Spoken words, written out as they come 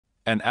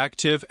an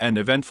active and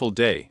eventful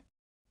day.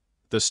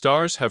 The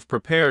stars have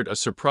prepared a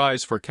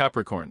surprise for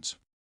Capricorns.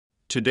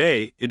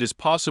 Today, it is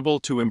possible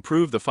to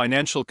improve the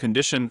financial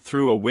condition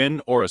through a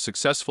win or a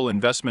successful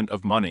investment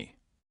of money.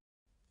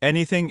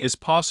 Anything is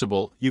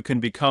possible. You can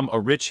become a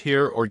rich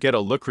here or get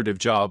a lucrative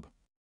job.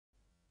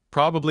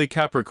 Probably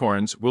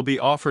Capricorns will be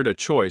offered a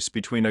choice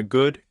between a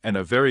good and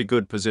a very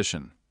good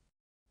position.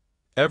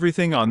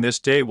 Everything on this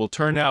day will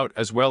turn out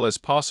as well as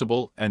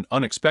possible and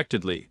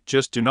unexpectedly.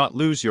 Just do not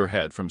lose your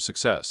head from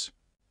success.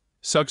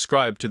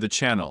 Subscribe to the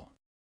channel.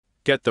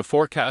 Get the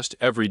forecast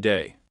every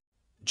day.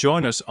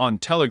 Join us on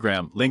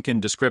Telegram, link in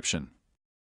description.